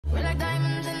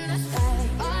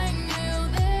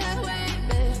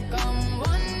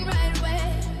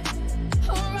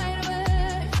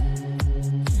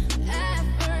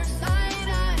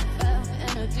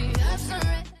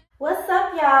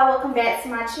up, y'all? Welcome back to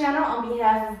my channel on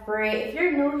behalf of Brit. If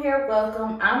you're new here,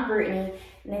 welcome. I'm Brittany,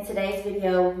 and in today's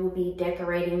video, we will be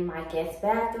decorating my guest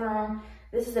bathroom.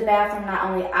 This is a bathroom not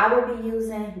only I will be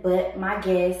using, but my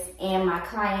guests and my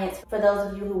clients. For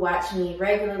those of you who watch me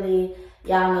regularly,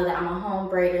 y'all know that I'm a home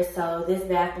braider, so this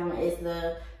bathroom is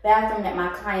the bathroom that my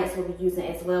clients will be using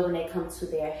as well when they come to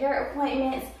their hair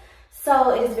appointments.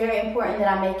 So it is very important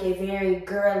that I make it very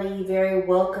girly, very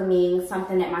welcoming,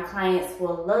 something that my clients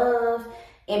will love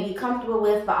and be comfortable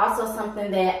with, but also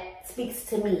something that speaks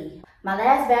to me. My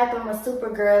last bathroom was super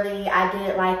girly. I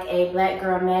did like a black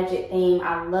girl magic theme.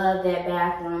 I love that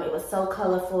bathroom. It was so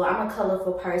colorful. I'm a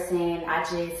colorful person.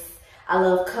 I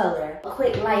love color. A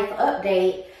quick life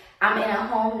update. I'm in a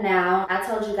home now. I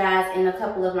told you guys in a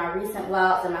couple of my recent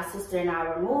vlogs that my sister and I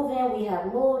were moving. We have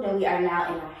moved and we are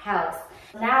now in a house.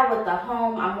 Now with the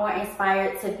home, I'm more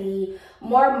inspired to be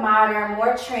more modern,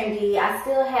 more trendy. I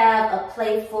still have a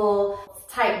playful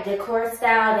type decor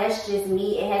style. That's just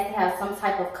me. It has to have some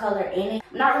type of color in it.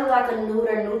 I'm not really like a nude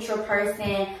or neutral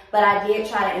person, but I did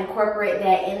try to incorporate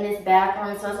that in this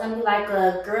bathroom. So it's gonna be like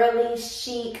a girly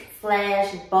chic /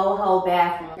 boho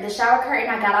bathroom. The shower curtain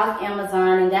I got off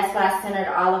Amazon, and that's what I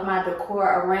centered all of my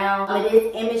decor around. It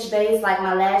is image based like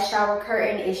my last shower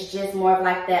curtain. It's just more of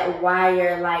like that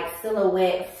wire, like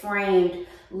silhouette framed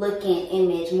looking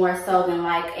image, more so than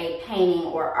like a painting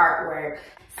or artwork.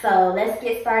 So let's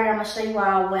get started. I'm gonna show you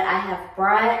all what I have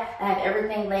brought. I have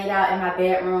everything laid out in my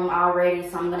bedroom already,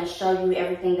 so I'm gonna show you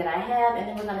everything that I have, and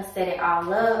then we're gonna set it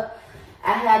all up.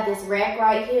 I have this rack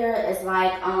right here. It's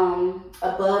like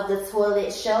above the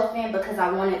toilet shelving because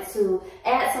I wanted to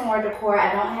add some more decor.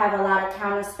 I don't have a lot of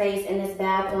counter space in this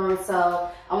bathroom, so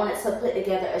I wanted to put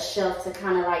together a shelf to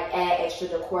kind of like add extra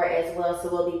decor as well. So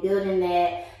we'll be building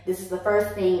that. This is the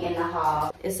first thing in the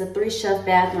hall. It's a 3-shelf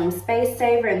bathroom space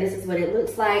saver, and this is what it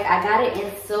looks like. I got it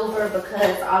in silver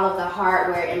because all of the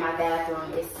hardware in my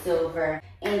bathroom is silver.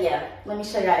 And yeah, let me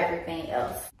show y'all everything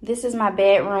else. This is my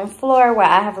bedroom floor where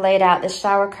I have laid out the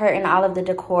shower curtain, all of the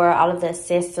decor, all of the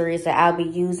accessories that I'll be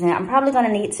using. I'm probably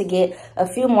gonna need to get a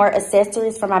few more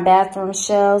accessories for my bathroom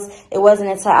shelves. It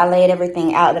wasn't until I laid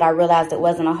everything out that I realized it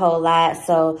wasn't a whole lot.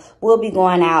 So we'll be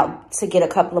going out to get a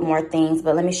couple of more things,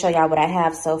 but let me show y'all what I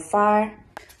have so far.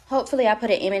 Hopefully I put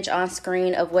an image on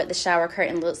screen of what the shower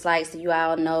curtain looks like so you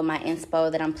all know my inspo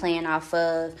that I'm playing off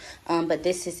of. But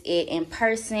this is it in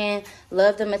person.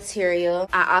 Love the material.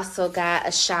 I also got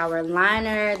a shower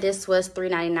liner. This was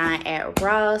 $3.99 at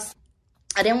Ross.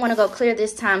 I didn't want to go clear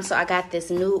this time, so I got this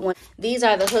nude one. These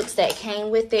are the hooks that came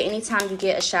with it. Anytime you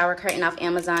get a shower curtain off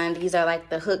Amazon, these are like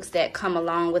the hooks that come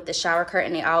along with the shower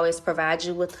curtain. They always provide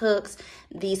you with hooks.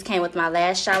 These came with my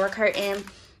last shower curtain.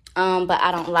 But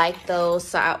I don't like those,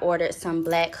 so I ordered some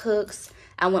black hooks.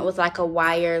 I went with like a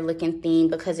wire looking theme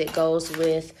because it goes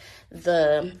with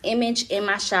the image in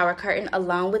my shower curtain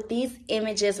along with these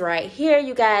images right here.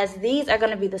 You guys, these are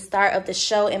going to be the start of the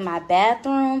show in my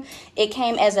bathroom. It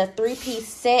came as a 3-piece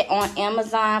set on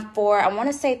Amazon for, I want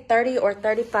to say $30 or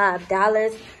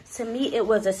 $35. To me, it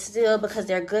was a steal because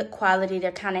they're good quality.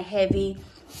 They're kind of heavy.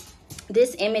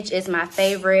 This image is my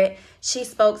favorite. She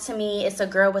spoke to me. It's a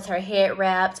girl with her head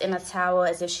wrapped in a towel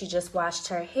as if she just washed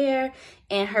her hair,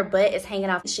 and her butt is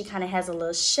hanging off. She kind of has a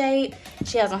little shape.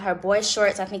 She has on her boy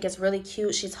shorts. I think it's really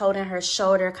cute. She's holding her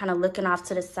shoulder, kind of looking off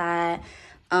to the side.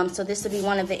 So this will be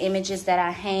one of the images that I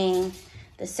hang.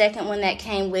 The second one that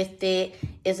came with it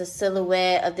is a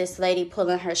silhouette of this lady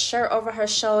pulling her shirt over her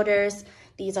shoulders.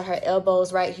 These are her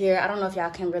elbows right here. I don't know if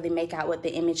y'all can really make out what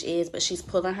the image is, but she's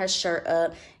pulling her shirt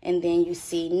up, and then you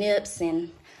see nips and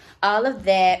all of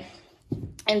that.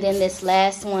 And then this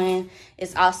last one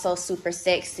is also super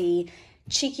sexy.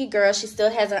 Cheeky girl. She still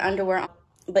has her underwear on,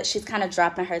 but she's kind of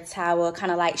dropping her towel,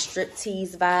 kind of like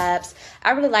striptease vibes.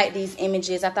 I really like these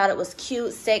images. I thought it was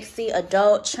cute, sexy,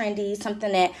 adult, trendy,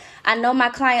 something that I know my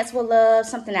clients will love,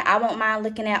 something that I won't mind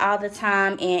looking at all the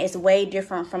time, and it's way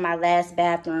different from my last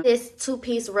bathroom. This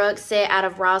 2-piece rug set out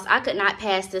of Ross, I could not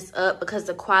pass this up because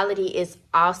the quality is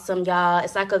awesome, y'all.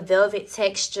 It's like a velvet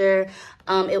texture.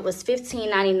 It was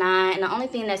 $15.99, and the only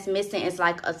thing that's missing is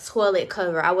like a toilet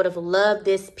cover. I would have loved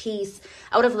this piece.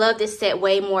 I would have loved this set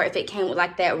way more if it came with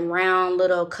like that round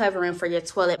little covering for your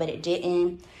toilet, but it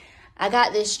didn't. I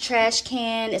got this trash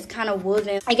can. It's kind of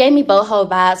woven. It gave me Boho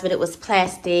vibes, but it was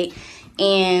plastic,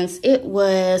 and it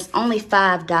was only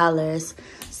 $5.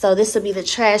 So this will be the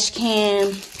trash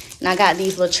can, and I got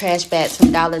these little trash bags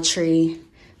from Dollar Tree.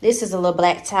 This is a little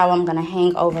black towel I'm going to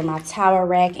hang over my towel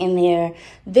rack in there.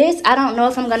 This, I don't know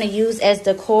if I'm going to use as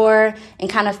decor and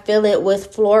kind of fill it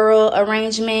with floral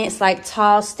arrangements like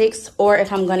tall sticks, or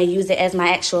if I'm going to use it as my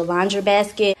actual laundry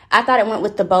basket. I thought it went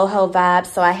with the boho vibe,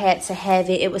 so I had to have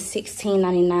it. It was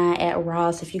 $16.99 at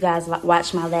Ross. If you guys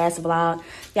watched my last vlog,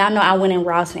 y'all know I went in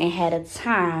Ross and had a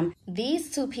time.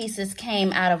 These two pieces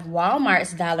came out of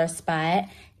Walmart's Dollar Spot.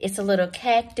 It's a little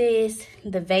cactus.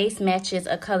 The vase matches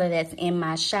a color that's in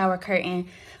my shower curtain.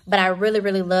 But I really,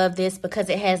 really love this because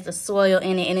it has the soil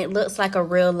in it and it looks like a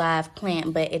real live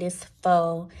plant, but it is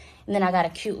faux. And then I got a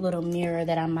cute little mirror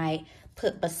that I might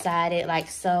put beside it like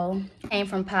so. Came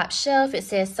from Pop Shelf. It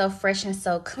says so fresh and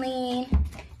so clean.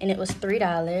 And it was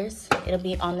 $3. It'll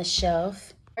be on the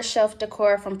shelf. Shelf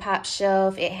decor from Pop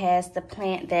Shelf. It has the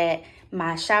plant that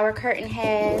my shower curtain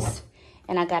has.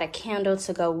 And I got a candle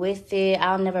to go with it.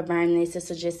 I'll never burn this. This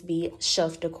will just be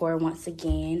shelf decor once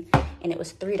again. And it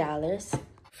was $3.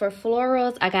 For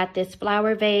florals, I got this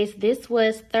flower vase. This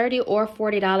was $30 or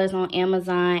 $40 on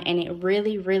Amazon. And it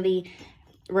really, really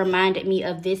reminded me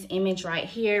of this image right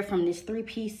here from this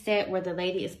 3-piece set where the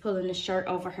lady is pulling the shirt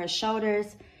over her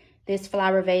shoulders. This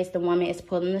flower vase, the woman is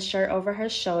pulling the shirt over her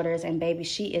shoulders. And baby,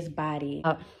 she is bodied.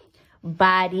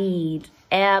 Bodied.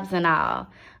 Abs and all.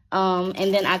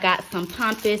 And then I got some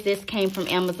pampas. This came from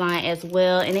Amazon as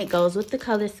well, and it goes with the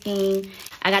color scheme.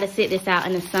 I got to sit this out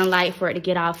in the sunlight for it to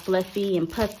get all fluffy and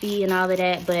puffy and all of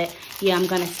that. But yeah, I'm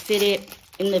going to sit it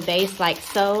in the vase like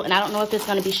so. And I don't know if it's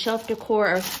going to be shelf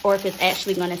decor or if it's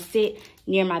actually going to sit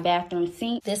near my bathroom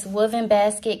sink. This woven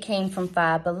basket came from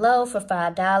Five Below for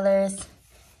 $5.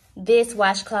 This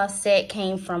washcloth set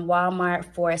came from Walmart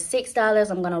for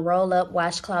 $6. I'm going to roll up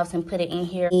washcloths and put it in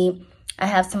here. I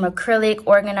have some acrylic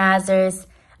organizers.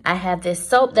 I have this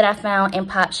soap that I found in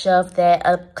Pop Shelf that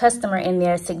a customer in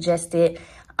there suggested.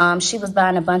 She was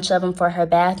buying a bunch of them for her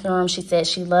bathroom. She said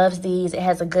she loves these. It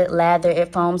has a good lather.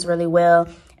 It foams really well.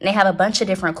 And they have a bunch of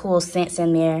different cool scents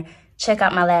in there. Check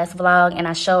out my last vlog and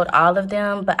I showed all of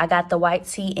them. But I got the white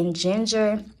tea and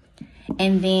ginger.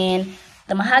 And then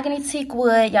the mahogany teak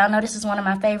wood. Y'all know this is one of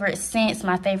my favorite scents,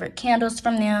 my favorite candles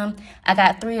from them. I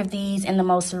got 3 of these in the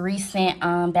most recent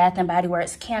Bath & Body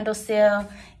Works candle sale.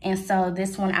 And so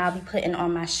this one I'll be putting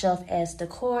on my shelf as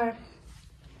decor.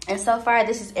 And so far,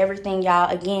 this is everything, y'all.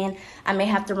 Again, I may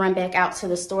have to run back out to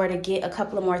the store to get a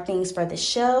couple of more things for the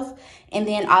shelf. And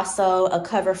then also a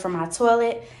cover for my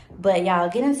toilet. But y'all,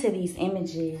 get into these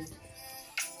images.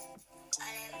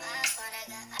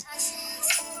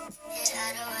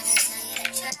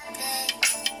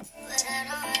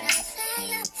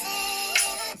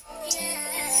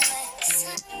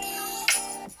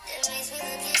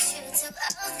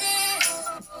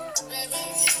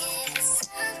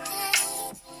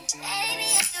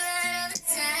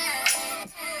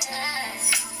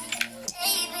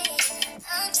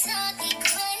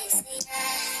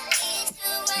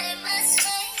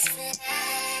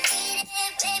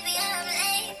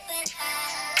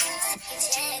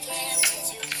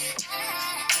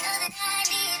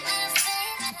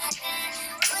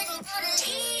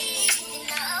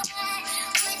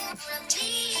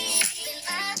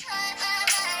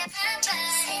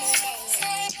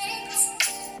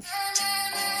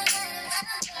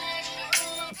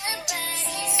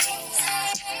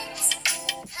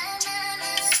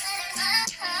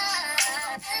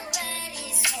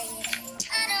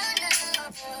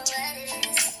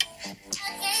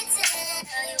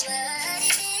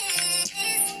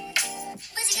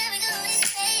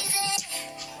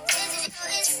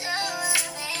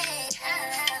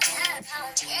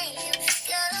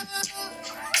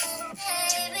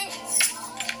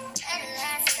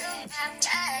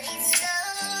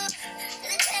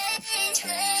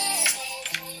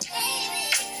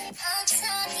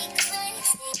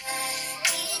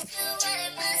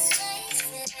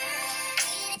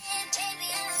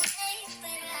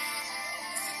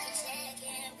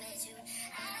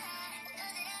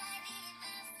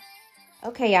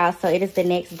 Okay, y'all, so it is the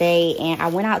next day and I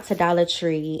went out to Dollar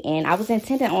Tree and I was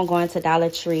intending on going to Dollar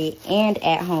Tree and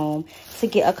At Home to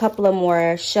get a couple of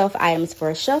more shelf items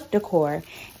for shelf decor.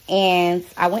 And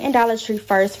I went in Dollar Tree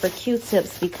first for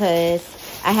Q-tips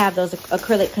because I have those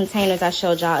acrylic containers I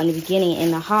showed y'all in the beginning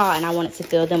in the haul and I wanted to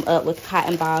fill them up with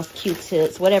cotton balls,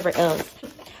 Q-tips, whatever else.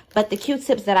 But the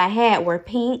Q-tips that I had were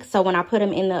pink, so when I put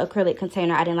them in the acrylic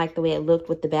container, I didn't like the way it looked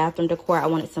with the bathroom decor. I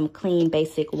wanted some clean,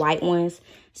 basic white ones.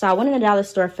 So I went in the dollar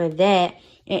store for that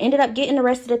and ended up getting the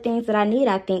rest of the things that I need,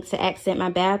 I think, to accent my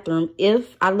bathroom.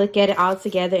 If I look at it all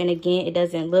together and, again, it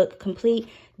doesn't look complete,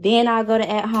 then I'll go to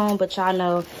At Home. But y'all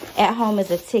know At Home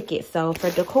is a ticket. So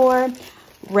for decor,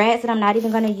 rads that I'm not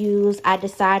even going to use, I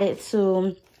decided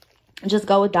to just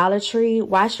go with Dollar Tree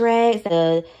wash rags.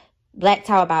 The black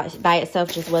towel by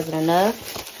itself just wasn't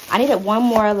enough. I needed one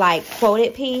more like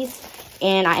quoted piece,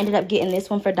 and I ended up getting this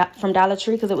one from Dollar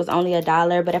Tree because it was only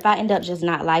 $1. But if I end up just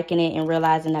not liking it and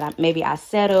realizing that maybe I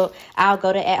settled, I'll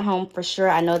go to At Home for sure.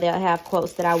 I know they'll have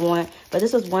quotes that I want. But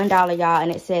this was $1, y'all,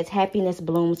 and it says happiness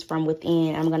blooms from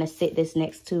within. I'm going to sit this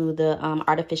next to the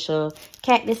artificial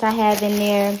cactus I have in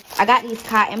there. I got these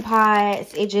cotton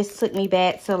pods. It just took me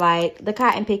back to like the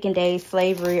cotton picking days,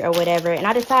 slavery or whatever. And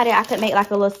I decided I could make like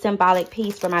a little symbolic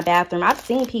piece for my bathroom. I've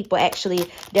seen people actually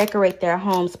decorate their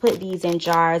homes, put these in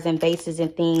jars and vases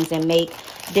and things and make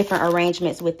different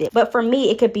arrangements with it. But for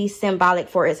me, it could be symbolic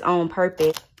for its own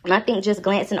purpose. And I think just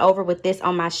glancing over with this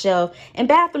on my shelf, and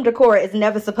bathroom decor is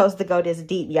never supposed to go this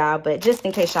deep, y'all, but just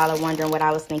in case y'all are wondering what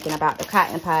I was thinking about the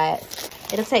cotton pods,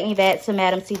 it'll take me back to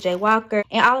Madam C.J. Walker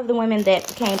and all of the women that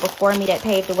came before me that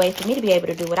paved the way for me to be able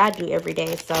to do what I do every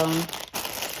day. So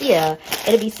yeah,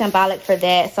 it'll be symbolic for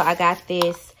that. So I got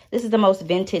this. This is the most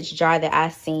vintage jar that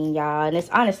I've seen, y'all. And it's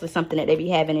honestly something that they be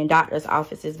having in doctor's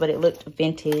offices, but it looked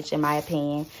vintage in my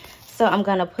opinion. So I'm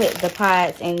going to put the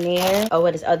pods in there.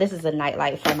 Oh, this is a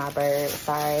nightlight for my bird.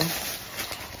 Sorry.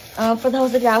 For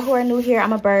those of y'all who are new here,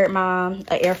 I'm a bird mom.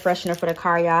 An air freshener for the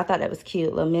car, y'all. I thought that was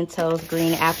cute. Little Mentos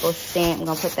green apple scent. I'm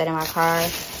going to put that in my car.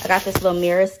 I got this little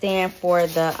mirror stand for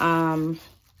the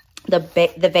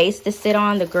vase to sit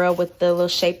on. The girl with the little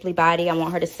shapely body. I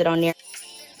want her to sit on there.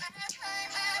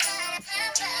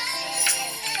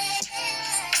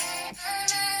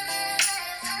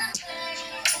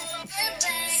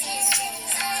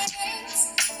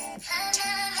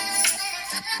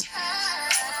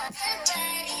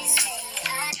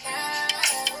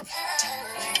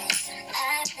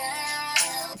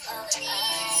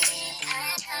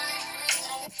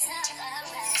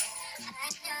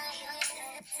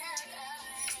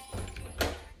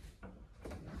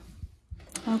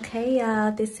 Okay,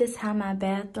 y'all, this is how my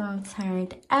bathroom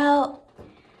turned out.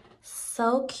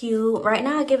 So cute. Right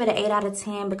now I give it an 8 out of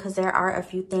 10 because there are a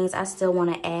few things I still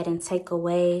want to add and take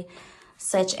away,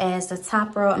 such as the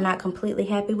top row I'm not completely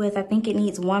happy with. I think it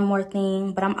needs one more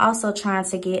thing, but I'm also trying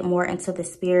to get more into the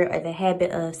spirit or the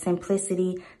habit of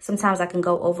simplicity. Sometimes I can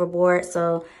go overboard,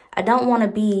 so I don't want to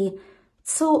be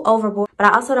too overboard, but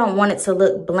I also don't want it to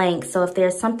look blank. So if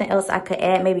there's something else I could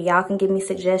add, maybe y'all can give me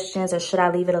suggestions, or should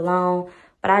I leave it alone?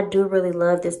 But I do really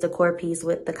love this decor piece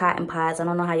with the cotton pods. I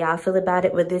don't know how y'all feel about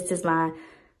it, but this is my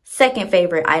second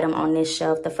favorite item on this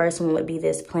shelf. The first one would be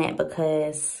this plant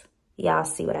because y'all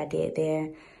see what I did there.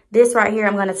 This right here,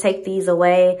 I'm going to take these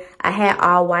away. I had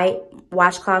all white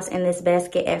washcloths in this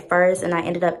basket at first, and I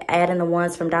ended up adding the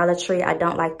ones from Dollar Tree. I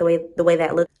don't like the way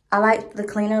that looks. I like the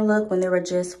cleaner look when there were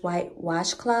just white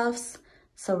washcloths.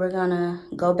 So we're going to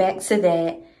go back to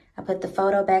that. I put the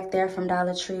photo back there from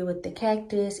Dollar Tree with the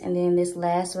cactus. And then this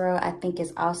last row, I think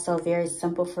is also very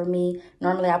simple for me.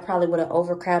 Normally, I probably would have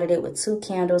overcrowded it with 2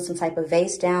 candles, some type of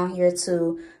vase down here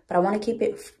too. But I want to keep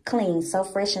it clean, so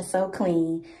fresh and so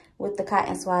clean, with the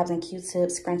cotton swabs and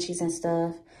Q-tips, scrunchies and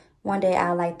stuff. One day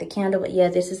I'll light the candle. But yeah,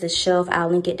 this is the shelf. I'll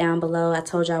link it down below. I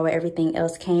told y'all where everything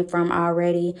else came from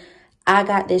already. I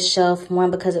got this shelf,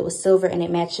 one, because it was silver and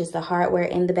it matches the hardware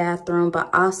in the bathroom,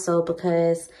 but also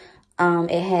because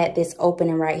it had this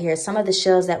opening right here. Some of the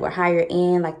shelves that were higher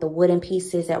end, like the wooden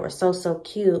pieces that were so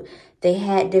cute, they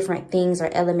had different things or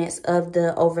elements of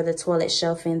the over the toilet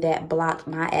shelving that blocked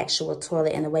my actual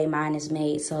toilet and the way mine is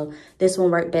made. So this one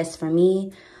worked best for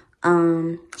me.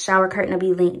 Shower curtain will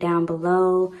be linked down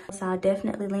below. So I'll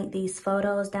definitely link these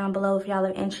photos down below if y'all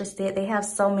are interested. They have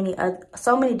so many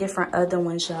different other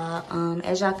ones, y'all.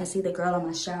 As y'all can see, the girl in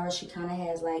my shower, she kind of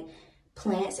has like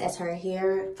plants as her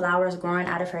hair, flowers growing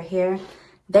out of her hair.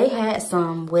 They had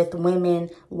some with women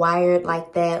wired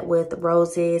like that with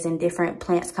roses and different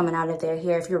plants coming out of their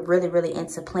hair. If you're really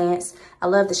into plants, I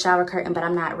love the shower curtain, but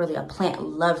I'm not really a plant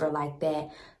lover like that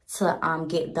to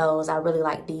get those. I really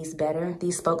like these better.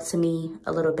 These spoke to me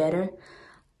a little better.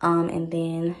 And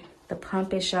then the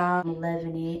pump is, y'all, I'm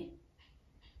loving it.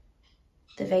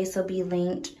 The vase will be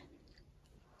linked.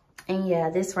 And yeah,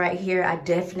 this right here, I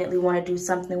definitely want to do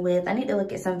something with. I need to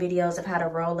look at some videos of how to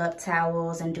roll up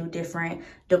towels and do different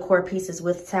decor pieces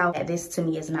with towels. This to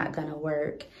me is not gonna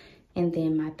work. And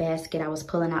then my basket, I was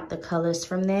pulling out the colors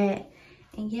from that.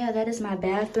 And yeah, that is my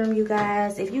bathroom, you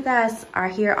guys. If you guys are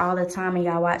here all the time and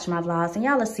y'all watch my vlogs, and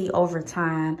y'all will see over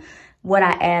time what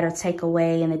I add or take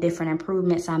away and the different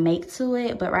improvements I make to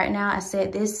it. But right now, I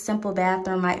said this simple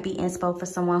bathroom might be inspo for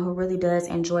someone who really does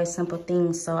enjoy simple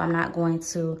things. So I'm not going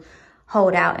to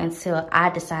hold out until I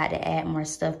decide to add more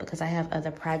stuff because I have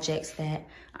other projects that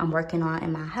I'm working on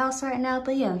in my house right now.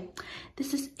 But yeah,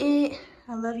 this is it.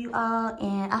 I love you all,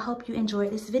 and I hope you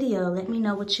enjoyed this video. Let me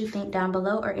know what you think down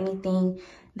below, or anything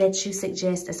that you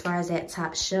suggest as far as that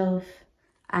top shelf.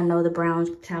 I know the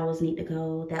brown towels need to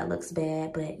go. That looks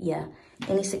bad, but yeah.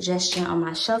 Any suggestion on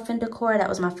my shelf and decor? That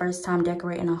was my first time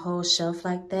decorating a whole shelf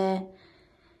like that.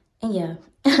 And yeah,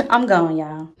 I'm going,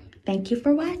 y'all. Thank you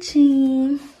for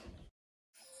watching.